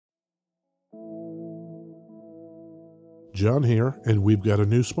John here, and we've got a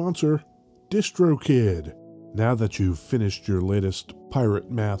new sponsor, DistroKid. Now that you've finished your latest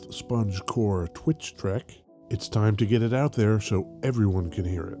Pirate Math Sponge Core Twitch trek, it's time to get it out there so everyone can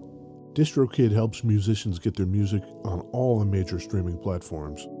hear it. DistroKid helps musicians get their music on all the major streaming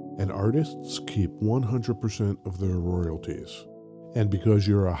platforms, and artists keep 100% of their royalties. And because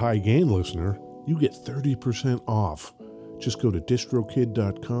you're a High Gain listener, you get 30% off. Just go to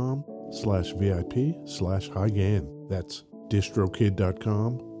distrokid.com/VIP/highgain. That's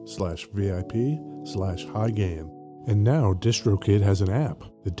distrokid.com/VIP/highgain. And now DistroKid has an app.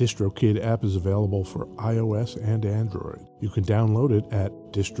 The DistroKid app is available for iOS and Android. You can download it at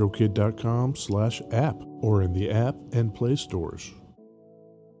distrokid.com/app or in the App and Play stores.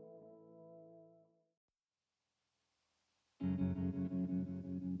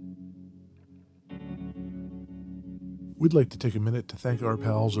 We'd like to take a minute to thank our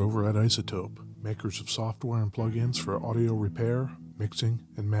pals over at Isotope, makers of software and plugins for audio repair, mixing,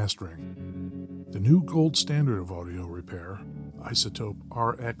 and mastering. The new gold standard of audio repair, Isotope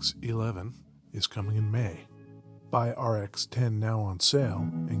RX11, is coming in May. Buy RX10 now on sale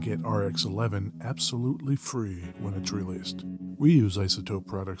and get RX11 absolutely free when it's released. We use Isotope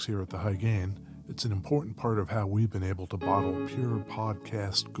products here at the High Gain. It's an important part of how we've been able to bottle pure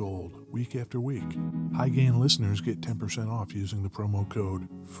podcast gold week after week. High Gain listeners get 10% off using the promo code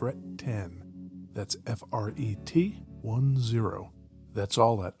FRET10. That's FRET10. That's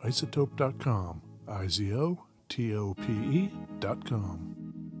all at isotope.com. IZOTOPE.com.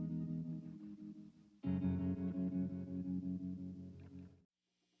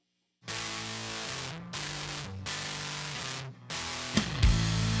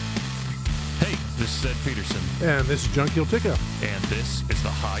 This is Ed Peterson. And this is John Kiltica. And this is the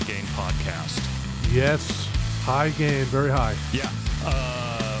High Gain Podcast. Yes, High Gain, very high. Yeah.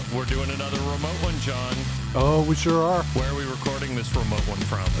 We're doing another remote one, John. Oh, we sure are. Where are we recording this remote one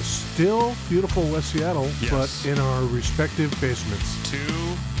from? Still beautiful West Seattle, yes, but in our respective basements.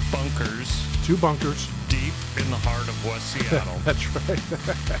 Two bunkers deep in the heart of West Seattle. That's right.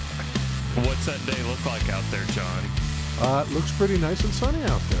 What's that day look like out there, John? It looks pretty nice and sunny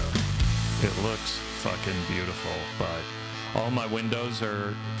out there. It looks fucking beautiful, but all my windows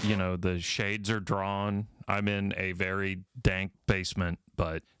are, the shades are drawn. I'm in a very dank basement,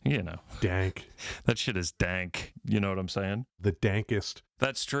 but, Dank. That shit is dank. You know what I'm saying? The dankest.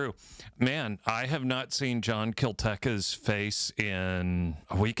 That's true. Man, I have not seen John Kilteca's face in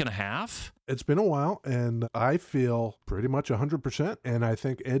a week and a half. It's been a while, and I feel pretty much 100%, and I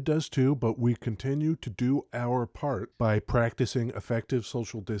think Ed does too, but we continue to do our part by practicing effective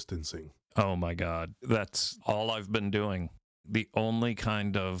social distancing. Oh my God. That's all I've been doing. The only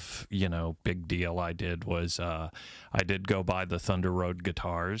kind of, big deal I did was I did go buy the Thunder Road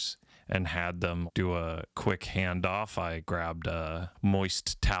guitars and had them do a quick handoff. I grabbed a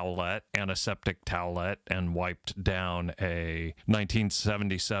moist towelette, antiseptic towelette, and wiped down a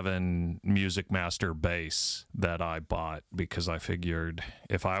 1977 Music Master bass that I bought because I figured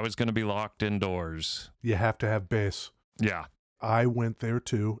if I was going to be locked indoors... You have to have bass. Yeah. I went there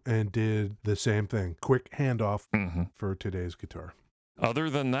too and did the same thing. Quick handoff for today's guitar.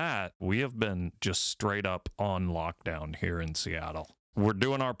 Other than that, we have been just straight up on lockdown here in Seattle. We're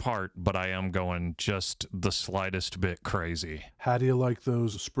doing our part, but I am going just the slightest bit crazy. How do you like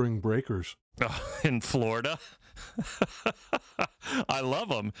those spring breakers? In Florida? I love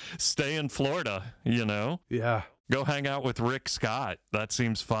them. Stay in Florida, Yeah. Go hang out with Rick Scott. That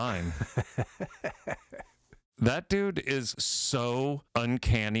seems fine. That dude is so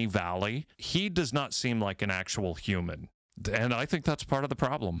uncanny valley. He does not seem like an actual human. And I think that's part of the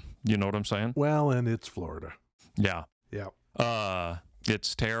problem. You know what I'm saying? Well, and it's Florida. Yeah. Yeah.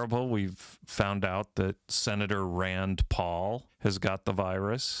 It's terrible. We've found out that Senator Rand Paul has got the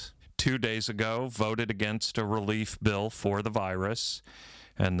virus. 2 days ago, voted against a relief bill for the virus.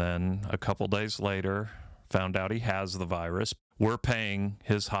 And then a couple days later, found out he has the virus. We're paying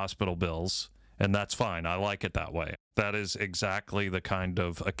his hospital bills. And that's fine. I like it that way. That is exactly the kind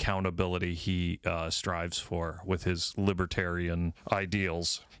of accountability he strives for with his libertarian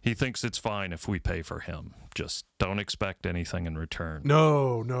ideals. He thinks it's fine if we pay for him. Just don't expect anything in return.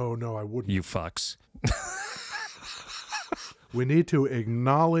 No, I wouldn't. You fucks. We need to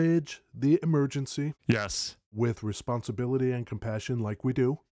acknowledge the emergency. Yes. With responsibility and compassion like we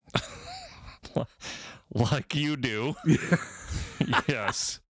do. Like you do.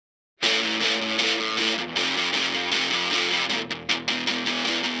 Yes.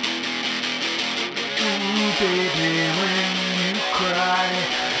 Ooh, baby, when you cry,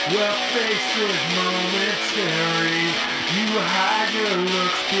 your face is momentary. You hide your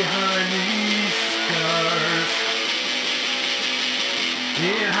looks behind these scars.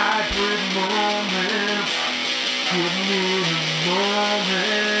 hybrid moments. Give me a moment.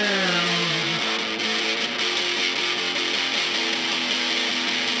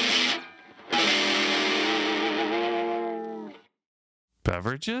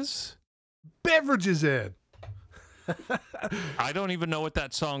 Beverages? Beverages, Ed. I don't even know what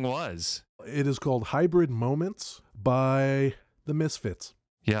that song was. It is called Hybrid Moments by the Misfits.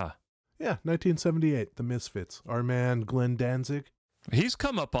 Yeah. Yeah, 1978, the Misfits. Our man Glenn Danzig. He's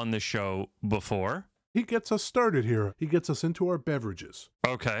come up on this show before. He gets us started here. He gets us into our beverages.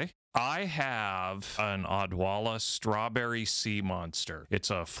 Okay. I have an Odwalla Strawberry Sea Monster. It's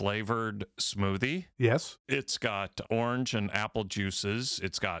a flavored smoothie. Yes. It's got orange and apple juices.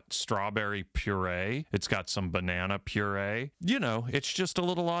 It's got strawberry puree. It's got some banana puree. You know, it's just a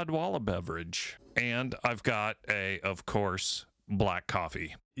little Odwalla beverage. And I've got of course, black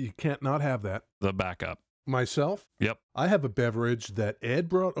coffee. You can't not have that. The backup. Myself? Yep. I have a beverage that Ed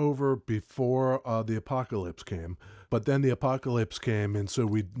brought over before the apocalypse came. But then the apocalypse came, and so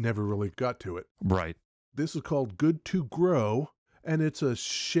we never really got to it. Right. This is called Good to Grow, and it's a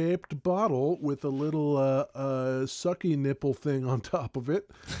shaped bottle with a little sucky nipple thing on top of it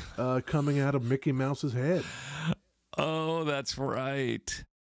coming out of Mickey Mouse's head. Oh, that's right.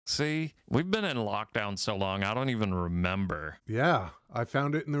 See, we've been in lockdown so long, I don't even remember. Yeah, I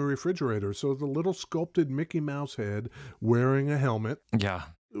found it in the refrigerator. So the little sculpted Mickey Mouse head wearing a helmet. Yeah.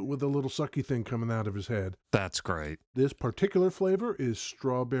 With a little sucky thing coming out of his head. That's great. This particular flavor is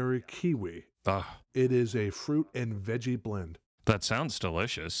strawberry kiwi. Ugh. It is a fruit and veggie blend. That sounds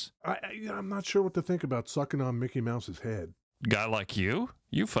delicious. I'm not sure what to think about sucking on Mickey Mouse's head. Guy like you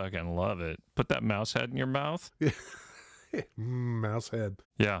fucking love it. Put that mouse head in your mouth. Mouse head.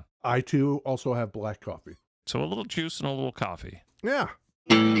 Yeah. I, too, also have black coffee. So a little juice and a little coffee. Yeah.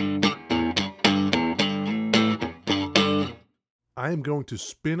 I am going to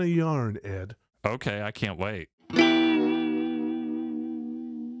spin a yarn, Ed. Okay, I can't wait.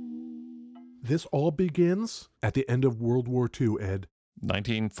 This all begins at the end of World War II, Ed.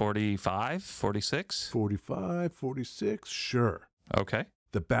 1945, 46? 45, 46, sure. Okay.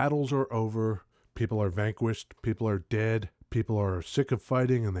 The battles are over. People are vanquished. People are dead. People are sick of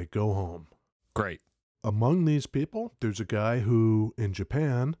fighting, and they go home. Great. Among these people, there's a guy who, in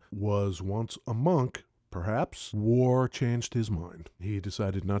Japan, was once a monk. Perhaps war changed his mind. He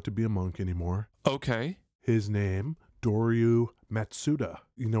decided not to be a monk anymore. Okay. His name, Doryu Matsuda.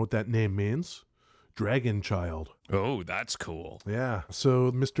 You know what that name means? Dragon Child. Oh, that's cool. Yeah.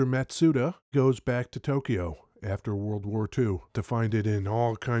 So Mr. Matsuda goes back to Tokyo after World War II to find it in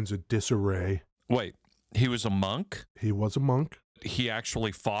all kinds of disarray. Wait, he was a monk? He was a monk. He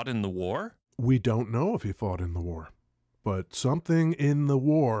actually fought in the war? We don't know if he fought in the war. But something in the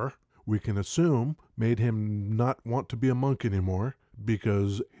war, we can assume, made him not want to be a monk anymore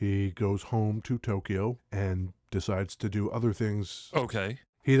because he goes home to Tokyo and decides to do other things. Okay.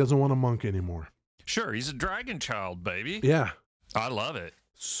 He doesn't want a monk anymore. Sure, he's a dragon child, baby. Yeah. I love it.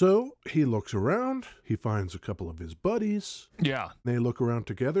 So he looks around. He finds a couple of his buddies. Yeah. They look around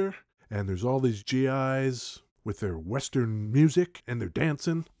together, and there's all these GIs with their Western music, and they're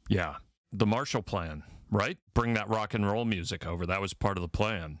dancing. Yeah. The Marshall Plan, right? Bring that rock and roll music over. That was part of the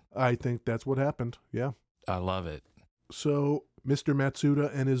plan. I think that's what happened, yeah. I love it. So Mr. Matsuda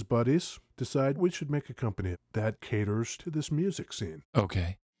and his buddies decide we should make a company that caters to this music scene.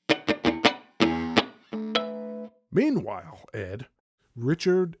 Okay. Meanwhile, Ed,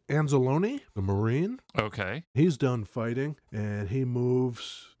 Richard Anzalone, the Marine, Okay. he's done fighting, and he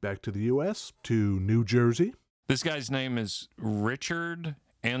moves back to the U.S., to New Jersey. This guy's name is Richard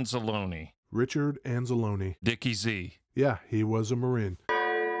Anzalone. Richard Anzalone. Dickie Z. Yeah, he was a Marine.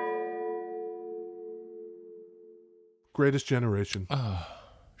 Greatest Generation. Oh,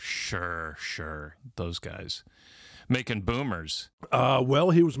 sure. Those guys. Making boomers.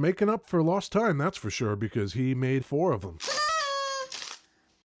 Well, he was making up for lost time, that's for sure, because he made 4 of them.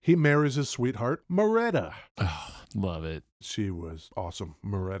 He marries his sweetheart, Moretta. Oh, love it. She was awesome,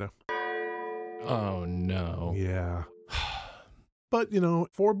 Moretta. Oh, no. Yeah. But,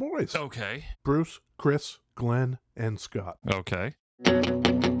 4 boys. Okay. Bruce, Chris, Glenn, and Scott. Okay.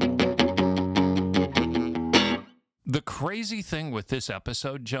 The crazy thing with this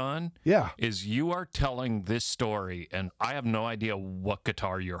episode, John, Yeah. is you are telling this story, and I have no idea what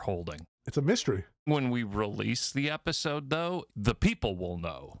guitar you're holding. It's a mystery. When we release the episode, though, the people will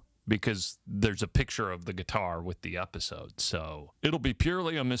know because there's a picture of the guitar with the episode. So it'll be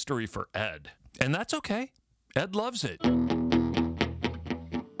purely a mystery for Ed. And that's okay. Ed loves it.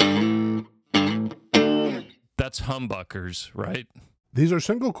 That's humbuckers, right? These are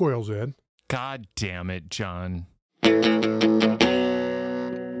single coils, Ed. God damn it, John.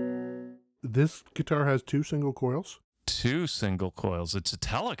 This guitar has 2 single coils. 2 single coils. It's a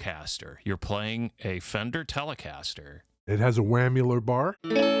Telecaster. You're playing a Fender Telecaster. It has a whammular bar.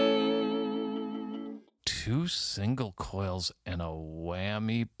 2 single coils and a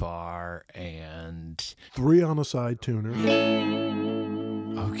whammy bar and 3 on a side tuner.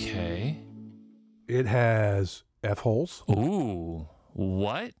 Okay. It has F-holes. Ooh,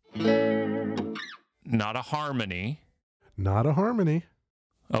 what? Not a harmony. Not a harmony.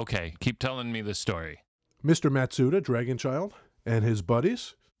 Okay, keep telling me the story. Mr. Matsuda, Dragonchild, and his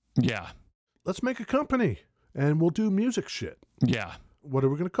buddies. Yeah. Let's make a company, and we'll do music shit. Yeah. What are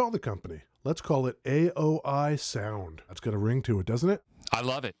we going to call the company? Let's call it AOI Sound. That's got a ring to it, doesn't it? I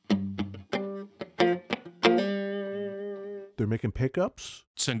love it. They're making pickups.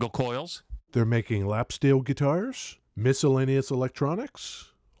 Single coils. They're making lap steel guitars, miscellaneous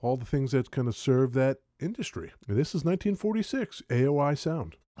electronics, all the things that kind of serve that industry. This is 1946, AOI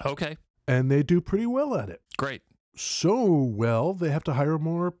Sound. Okay. And they do pretty well at it. Great. So well, they have to hire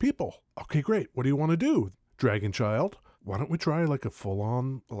more people. Okay, great. What do you want to do? Dragonchild, why don't we try like a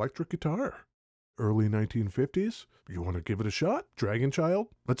full-on electric guitar? Early 1950s? You want to give it a shot? Dragonchild?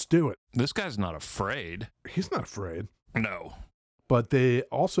 Let's do it. This guy's not afraid. He's not afraid. No. But they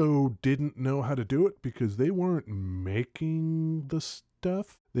also didn't know how to do it because they weren't making the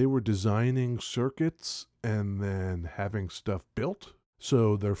stuff. They were designing circuits and then having stuff built.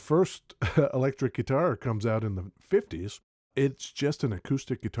 So their first electric guitar comes out in the 50s. It's just an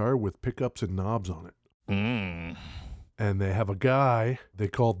acoustic guitar with pickups and knobs on it. Mm. And they have a guy they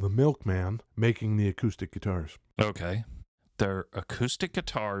called the Milkman making the acoustic guitars. Okay. They're acoustic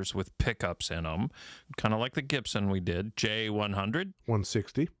guitars with pickups in them, kind of like the Gibson we did, J100?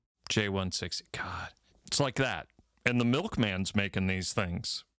 160. J160. God, it's like that. And the Milkman's making these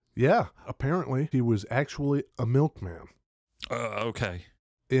things. Yeah, apparently he was actually a milkman. Okay.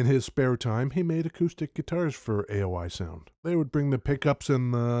 In his spare time, he made acoustic guitars for AOI Sound. They would bring the pickups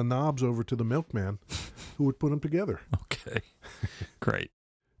and the knobs over to the milkman, who would put them together. Okay. Great.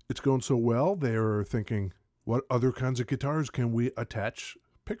 It's going so well, they're thinking, what other kinds of guitars can we attach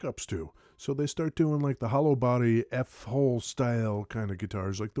pickups to? So they start doing like the hollow body F-hole style kind of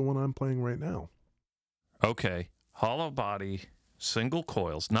guitars, like the one I'm playing right now. Okay. Hollow body, single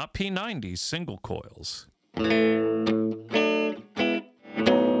coils, not P90s, single coils.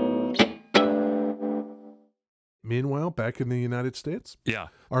 Meanwhile, back in the United States, Yeah.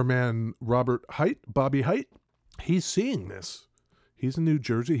 our man Robert Heit, Bobby Heit, he's seeing this. He's in New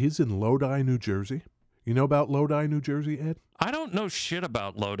Jersey. He's in Lodi, New Jersey. You know about Lodi, New Jersey, Ed? I don't know shit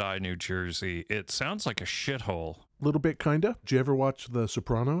about Lodi, New Jersey. It sounds like a shithole. Little bit, kinda. Did you ever watch The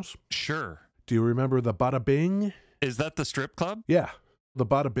Sopranos? Sure. Do you remember the Bada Bing? Is that the strip club? Yeah. The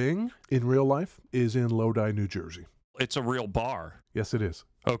Bada Bing in real life is in Lodi, New Jersey. It's a real bar. Yes, it is.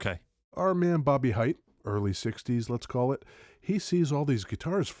 Okay. Our man Bobby Heit, early 60s, let's call it, he sees all these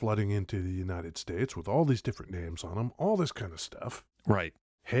guitars flooding into the United States with all these different names on them, all this kind of stuff. Right.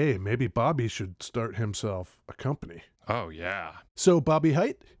 Hey, maybe Bobby should start himself a company. Oh, yeah. So Bobby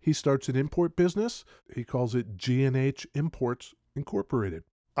Heit, he starts an import business. He calls it G&H Imports Incorporated.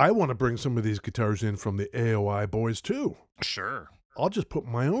 I want to bring some of these guitars in from the AOI boys too. Sure. I'll just put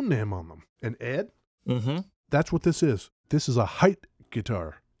my own name on them. And Ed, Mm-hmm. that's what this is. This is a Heit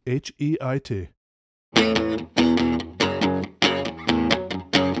guitar. H-E-I-T.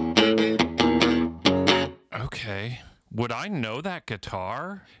 Okay. Would I know that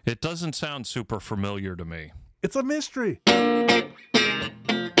guitar? It doesn't sound super familiar to me. It's a mystery.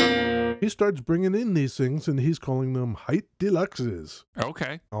 He starts bringing in these things, and he's calling them Heit Deluxes.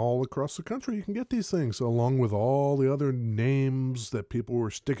 Okay. All across the country, you can get these things, along with all the other names that people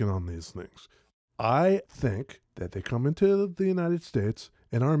were sticking on these things. I think that they come into the United States,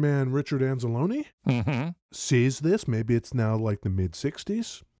 and our man Richard Anzalone sees this. Maybe it's now like the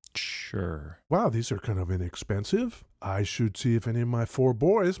mid-60s. Sure. Wow, these are kind of inexpensive. I should see if any of my 4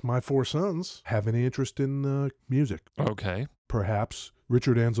 boys, my 4 sons, have any interest in music. Okay. Perhaps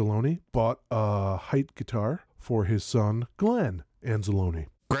Richard Anzalone bought a Heit guitar for his son, Glenn Anzalone.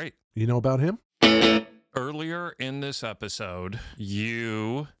 Great. You know about him? Earlier in this episode,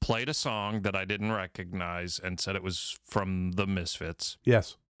 you played a song that I didn't recognize and said it was from the Misfits.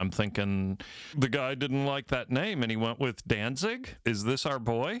 Yes. I'm thinking the guy didn't like that name and he went with Danzig. Is this our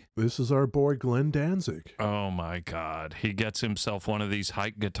boy? This is our boy, Glenn Danzig. Oh my God. He gets himself one of these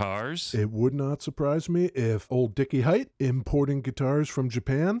Heit guitars. It would not surprise me if old Dickie Heit, importing guitars from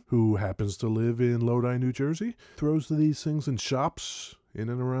Japan, who happens to live in Lodi, New Jersey, throws these things in shops in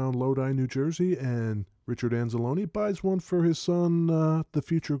and around Lodi, New Jersey, and Richard Anzalone buys one for his son, the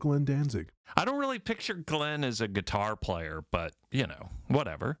future Glenn Danzig. I don't really picture Glenn as a guitar player, but, you know,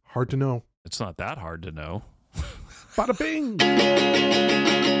 whatever. Hard to know. It's not that hard to know. Bada bing!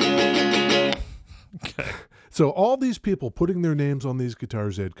 Okay. So all these people putting their names on these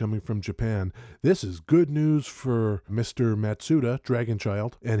guitars, Ed, coming from Japan, this is good news for Mr. Matsuda,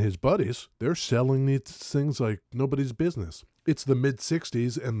 Dragonchild, and his buddies. They're selling these things like nobody's business. It's the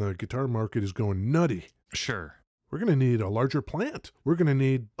mid-'60s, and the guitar market is going nutty. Sure. We're going to need a larger plant. We're going to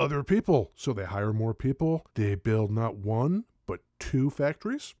need other people. So they hire more people. They build not one, but 2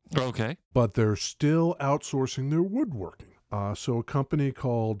 factories. Okay. But they're still outsourcing their woodworking. So a company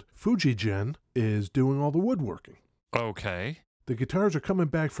called Fujigen is doing all the woodworking. Okay. The guitars are coming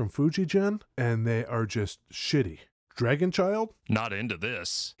back from Fujigen, and they are just shitty. Dragonchild? Not into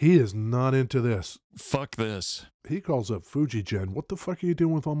this. He is not into this. Fuck this. He calls up Fujigen. What the fuck are you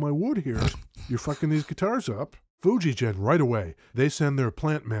doing with all my wood here? You're fucking these guitars up. Fujigen, right away, they send their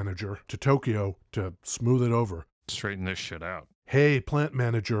plant manager to Tokyo to smooth it over. Straighten this shit out. Hey, plant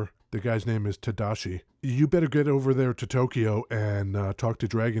manager. The guy's name is Tadashi. You better get over there to Tokyo and talk to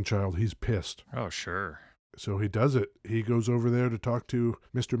Dragonchild. He's pissed. Oh, sure. So he does it. He goes over there to talk to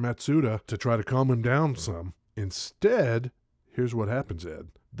Mr. Matsuda to try to calm him down some. Instead, here's what happens, Ed.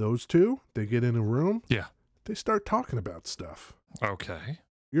 Those 2, they get in a room. Yeah. They start talking about stuff. Okay.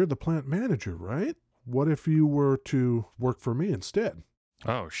 You're the plant manager, right? What if you were to work for me instead?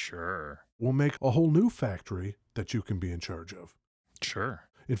 Oh, sure. We'll make a whole new factory that you can be in charge of. Sure.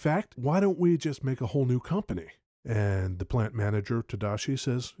 In fact, why don't we just make a whole new company? And the plant manager, Tadashi,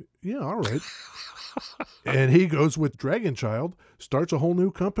 says, yeah, all right. And he goes with Dragonchild, starts a whole new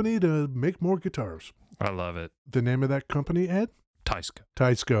company to make more guitars. I love it. The name of that company, Ed? Taiska.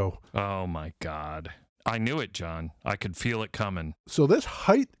 Taisco. Oh, my God. I knew it, John. I could feel it coming. So this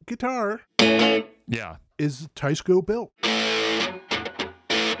Heit guitar Yeah. is Taisco built.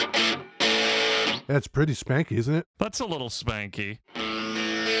 That's pretty spanky, isn't it? That's a little spanky.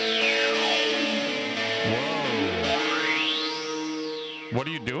 Whoa. What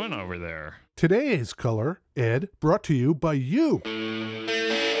are you doing over there? Today's color, Ed, brought to you by you.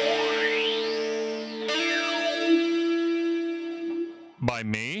 By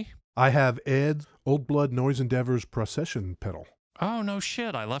me? I have Ed's Old Blood Noise Endeavor's Procession pedal. Oh, no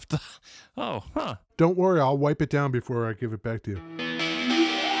shit. I left the... Oh, huh. Don't worry, I'll wipe it down before I give it back to you.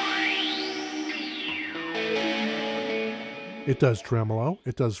 It does tremolo,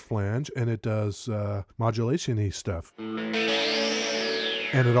 it does flange, and it does modulation-y stuff.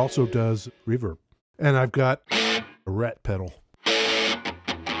 And it also does reverb. And I've got a rat pedal.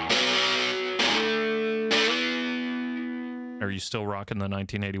 Are you still rocking the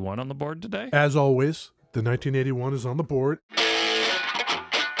 1981 on the board today? As always, the 1981 is on the board.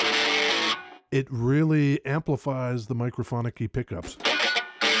 It really amplifies the microphonic-y pickups.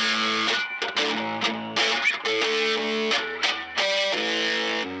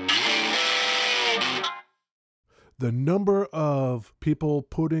 The number of people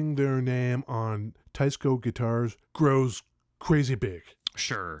putting their name on Taisco guitars grows crazy big.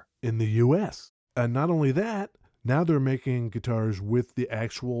 Sure. In the U.S. And not only that, now they're making guitars with the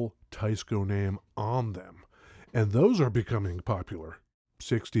actual Taisco name on them. And those are becoming popular.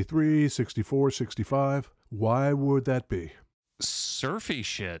 63, 64, 65. Why would that be? Surfy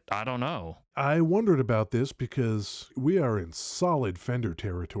shit. I don't know. I wondered about this because we are in solid Fender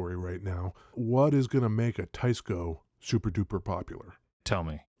territory right now. What is going to make a Taisco super duper popular? Tell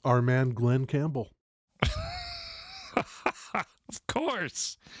me. Our man Glenn Campbell. Of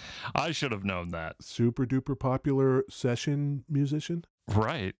course. I should have known that. Super duper popular session musician.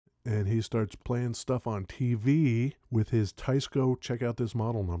 Right. And he starts playing stuff on TV with his Taisco, check out this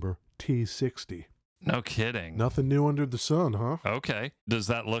model number, T60. No kidding. Nothing new under the sun, huh? Okay. Does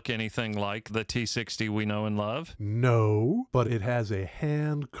that look anything like the T60 we know and love? No, but it has a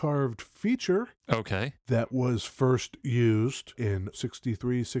hand-carved feature. Okay. That was first used in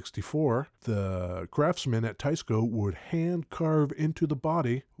 63, 64. The craftsmen at Taisco would hand-carve into the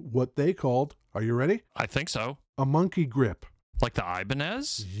body what they called, are you ready? I think so. A monkey grip. Like the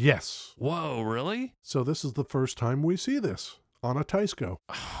Ibanez? Yes. Whoa, really? So this is the first time we see this on a Taisco.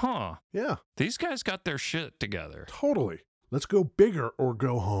 Huh. Yeah. These guys got their shit together. Totally. Let's go bigger or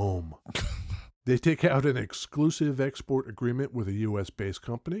go home. They take out an exclusive export agreement with a U.S.-based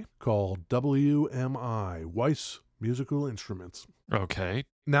company called WMI, Weiss Musical Instruments. Okay.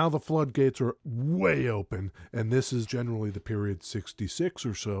 Now the floodgates are way open, and this is generally the period 66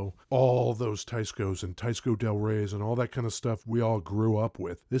 or so. All those Taiscos and Taisco Del Reys and all that kind of stuff we all grew up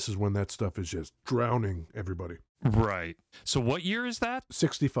with. This is when that stuff is just drowning everybody. Right. So what year is that?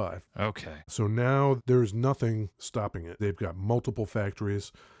 65. Okay. So now there's nothing stopping it. They've got multiple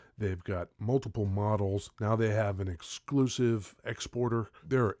factories. They've got multiple models. Now they have an exclusive exporter.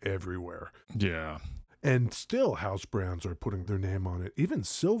 They're everywhere. Yeah. And still, house brands are putting their name on it. Even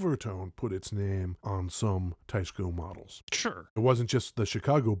Silvertone put its name on some Teisco models. Sure. It wasn't just the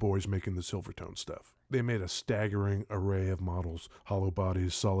Chicago boys making the Silvertone stuff. They made a staggering array of models. Hollow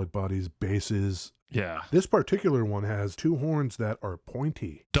bodies, solid bodies, bases. Yeah. This particular one has 2 horns that are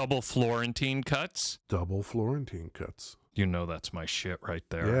pointy. Double Florentine cuts? Double Florentine cuts. You know that's my shit right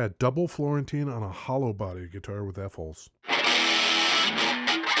there. Yeah, double Florentine on a hollow body guitar with F-holes.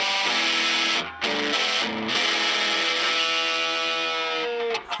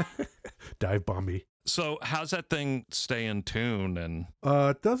 Dive bomby. So how's that thing stay in tune? And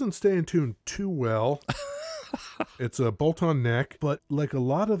it doesn't stay in tune too well. It's a bolt-on neck, but like a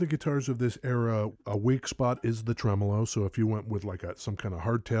lot of the guitars of this era, a weak spot is the tremolo. So if you went with like some kind of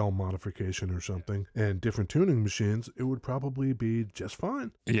hardtail modification or something and different tuning machines, it would probably be just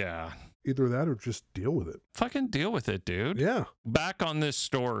fine. yeah. Either that or just deal with it. Fucking deal with it, dude. Yeah. Back on this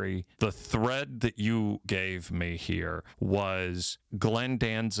story, the thread that you gave me here was Glenn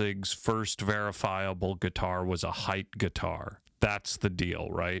Danzig's first verifiable guitar was a Heit guitar. That's the deal,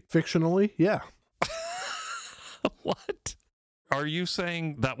 right? Fictionally, yeah. What? Are you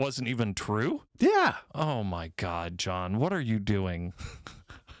saying that wasn't even true? Yeah. Oh my God, John, what are you doing?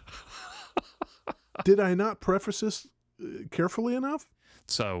 Did I not preface this carefully enough?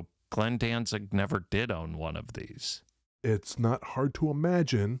 So Glenn Danzig never did own one of these. It's not hard to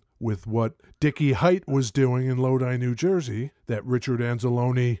imagine with what Dickie Heit was doing in Lodi, New Jersey, that Richard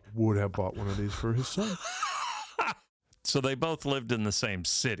Anzalone would have bought one of these for his son. So they both lived in the same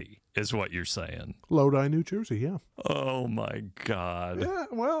city, is what you're saying. Lodi, New Jersey, yeah. Oh my God. Yeah,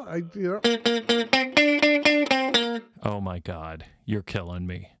 well, Oh my God. You're killing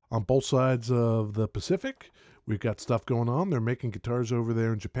me. On both sides of the Pacific, we've got stuff going on. They're making guitars over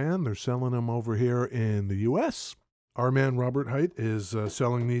there in Japan. They're selling them over here in the U.S. Our man Robert Heit is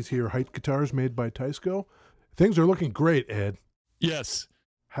selling these here Heit guitars made by Teisco. Things are looking great, Ed. Yes.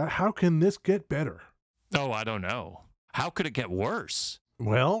 How can this get better? Oh, I don't know. How could it get worse?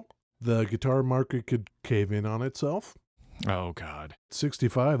 Well, the guitar market could cave in on itself. Oh, God.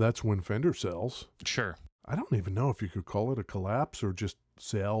 65, that's when Fender sells. Sure. I don't even know if you could call it a collapse or just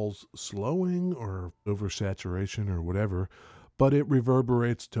sales slowing or oversaturation or whatever, but it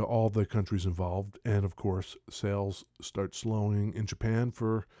reverberates to all the countries involved. And of course, sales start slowing in Japan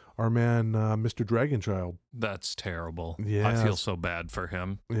for our man, Mr. Dragonchild. That's terrible. Yeah. I feel so bad for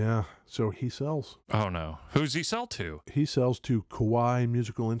him. Yeah, so he sells. Oh, no. Who's he sell to? He sells to Kawai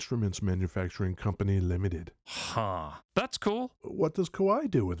Musical Instruments Manufacturing Company Limited. Huh. That's cool. What does Kawai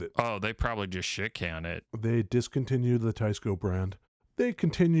do with it? Oh, they probably just shit can it. They discontinue the Teisco brand. They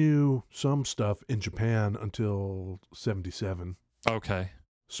continue some stuff in Japan until 77. Okay.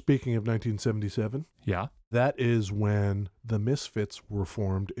 Speaking of 1977, Yeah. that is when the Misfits were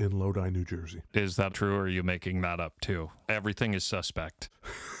formed in Lodi, New Jersey. Is that true, or are you making that up too? Everything is suspect.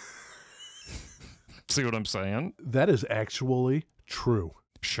 See what I'm saying? That is actually true.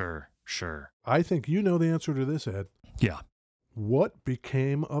 Sure. I think you know the answer to this, Ed. Yeah. What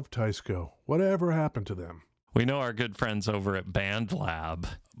became of Teisco? Whatever happened to them? We know our good friends over at Band Lab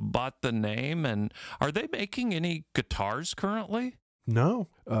bought the name, and are they making any guitars currently? No.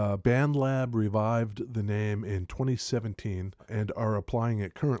 Band Lab revived the name in 2017 and are applying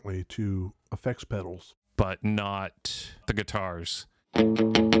it currently to effects pedals. But not the guitars.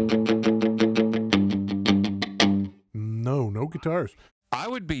 No guitars. I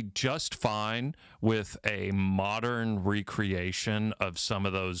would be just fine with a modern recreation of some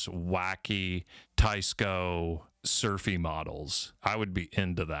of those wacky Teisco surfy models. I would be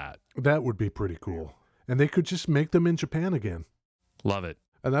into that. That would be pretty cool. And they could just make them in Japan again. Love it.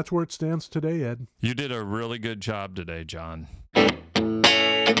 And that's where it stands today, Ed. You did a really good job today, John.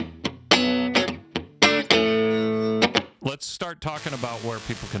 Let's start talking about where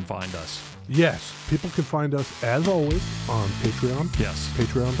people can find us. Yes, people can find us, as always, on Patreon. Yes.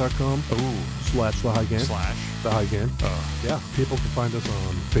 Patreon.com / The High Gain. / The High Gain. Yeah, people can find us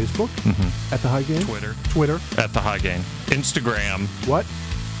on Facebook at The High Gain. Twitter at The High Gain. Instagram. What?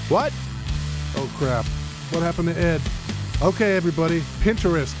 Oh, crap. What happened to Ed? Okay, everybody.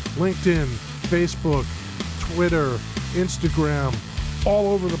 Pinterest, LinkedIn, Facebook, Twitter, Instagram, all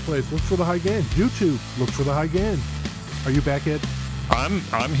over the place. Look for The High Gain. YouTube, look for The High Gain. Are you back, Ed?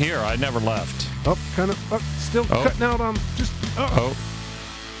 I'm here. I never left. Oh, kind of. Still cutting out on just.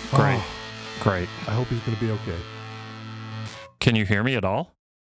 Great. I hope he's going to be okay. Can you hear me at all?